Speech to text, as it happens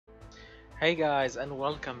Hey guys, and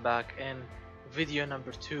welcome back in video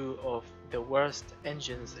number 2 of the worst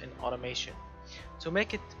engines in automation. To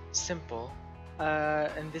make it simple,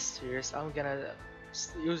 in this series I'm gonna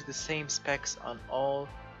use the same specs on all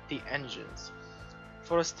the engines.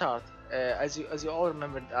 For a start, as you all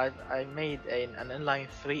remembered, I made an inline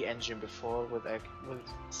 3 engine before with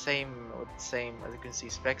same as you can see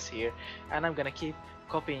specs here, and I'm gonna keep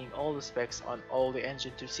copying all the specs on all the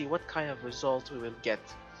engine to see what kind of result we will get.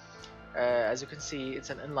 As you can see, it's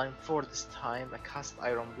an inline 4 this time, a cast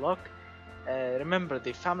iron block. Remember,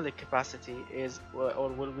 the family capacity is or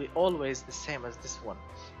will be always the same as this one,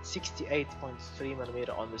 68.3mm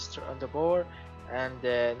on the bore and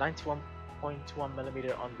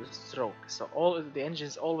 91.1mm on the stroke. So all the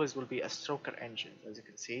engines always will be a stroker engine, as you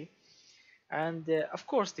can see. And of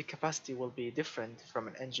course the capacity will be different from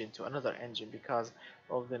an engine to another engine because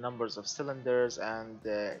of the numbers of cylinders and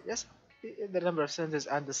yes, the number of cylinders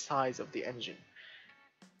and the size of the engine.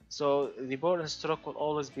 So the bore and stroke will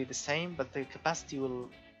always be the same, but the capacity will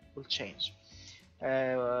change.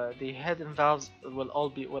 The head and valves will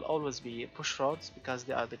always be push rods because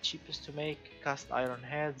they are the cheapest to make. Cast iron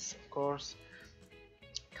heads, of course.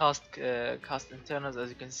 Cast internals, as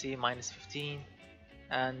you can see, -15,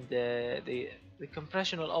 and the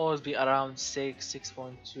compression will always be around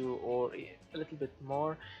 6.2 or a little bit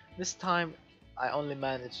more. This time I only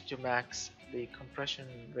managed to max the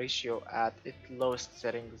compression ratio at its lowest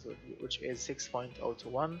settings, which is 6.0 to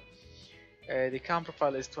 1. The cam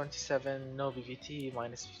profile is 27, no VVT,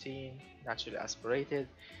 -15, naturally aspirated.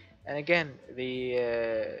 And again,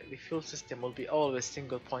 the fuel system will be always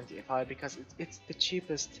single point EFI because it's the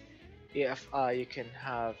cheapest EFI you can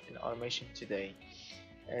have in automation today.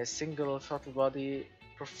 Single throttle body,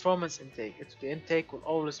 performance intake. The intake will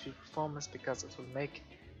always be performance because it will make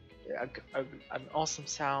an awesome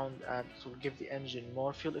sound, and it will give the engine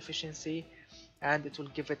more fuel efficiency, and it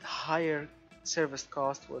will give it higher service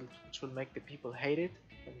cost, which will make the people hate it,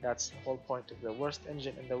 and that's the whole point of the worst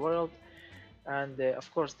engine in the world. And of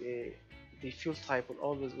course the fuel type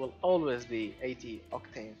will always be 80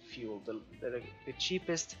 octane fuel, the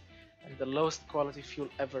cheapest and the lowest quality fuel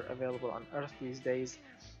ever available on earth these days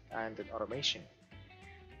and in automation.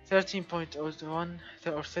 13.01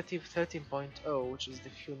 or 13.0, which is the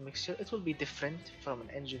fuel mixture, it will be different from an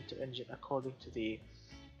engine to engine according to the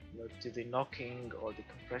knocking or the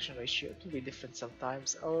compression ratio. It will be different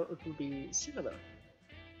sometimes, or it will be similar.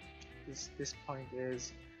 This point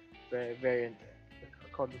is very variant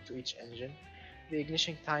according to each engine. The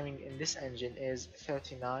ignition timing in this engine is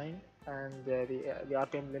 39, and the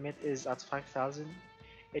RPM limit is at 5,000.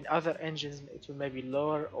 In other engines it will maybe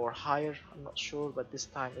lower or higher, I'm not sure, but this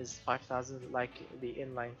time is 5,000 like the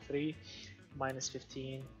inline 3,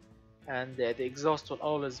 -15. And the exhaust will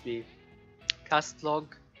always be cast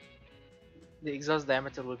log. The exhaust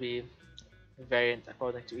diameter will be variant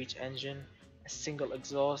according to each engine. A single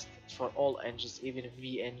exhaust for all engines, even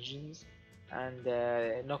V engines, and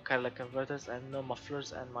no catalytic converters and no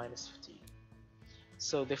mufflers, and -15.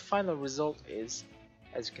 So the final result is,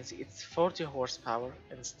 as you can see, it's 40 horsepower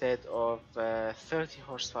instead of 30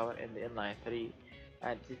 horsepower in the inline 3,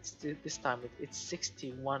 and this time it's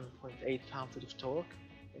 61.8 pound-feet of torque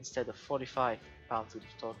instead of 45 pound-feet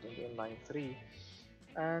of torque in the inline 3.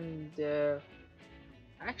 And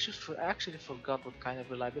I actually forgot what kind of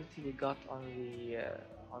reliability we got on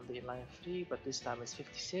the inline 3, but this time it's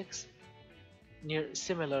 56,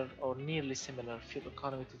 similar or nearly similar fuel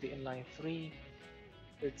economy to the inline 3.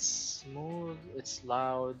 It's smooth, it's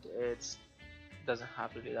loud, it doesn't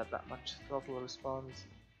have really that much throttle response.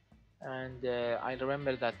 And I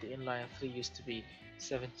remember that the inline 3 used to be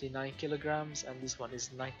 79 kilograms, and this one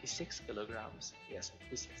is 96 kilograms. Yes,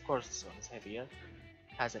 of course this one is heavier,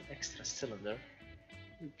 has an extra cylinder.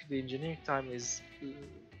 The engineering time is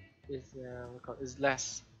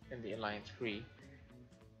less in the inline 3,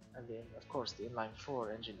 and then of course the inline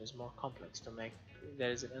 4 engine is more complex to make.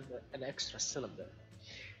 There is an extra cylinder.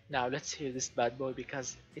 Now let's hear this bad boy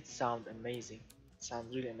because it sounds amazing. It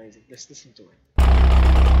sounds really amazing. Let's listen to it.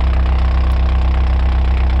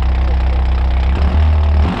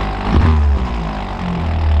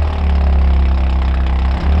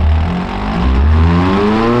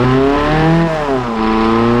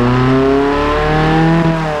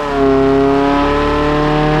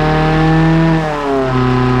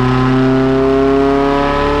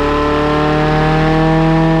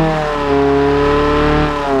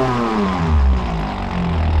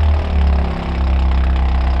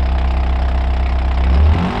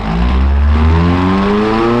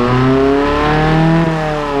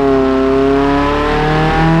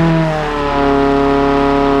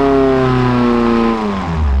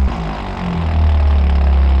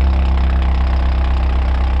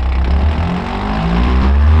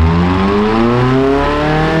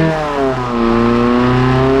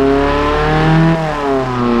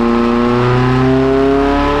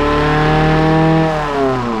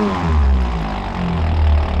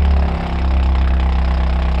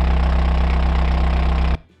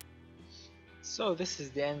 this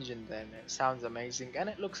is the engine, then it sounds amazing and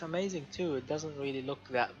it looks amazing too. It doesn't really look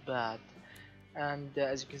that bad. And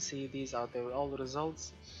as you can see, these are all the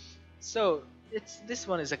results. So this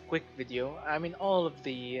one is a quick video. I mean, all of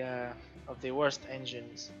the worst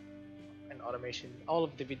engines and automation, all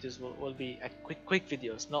of the videos will be a quick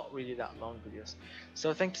videos, not really that long videos.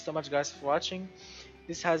 So thank you so much guys for watching.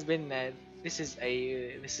 This has been this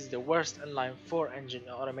is the worst inline 4 engine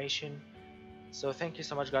automation. So thank you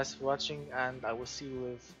so much guys for watching, and I will see you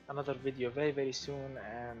with another video very soon,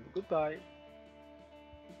 and goodbye.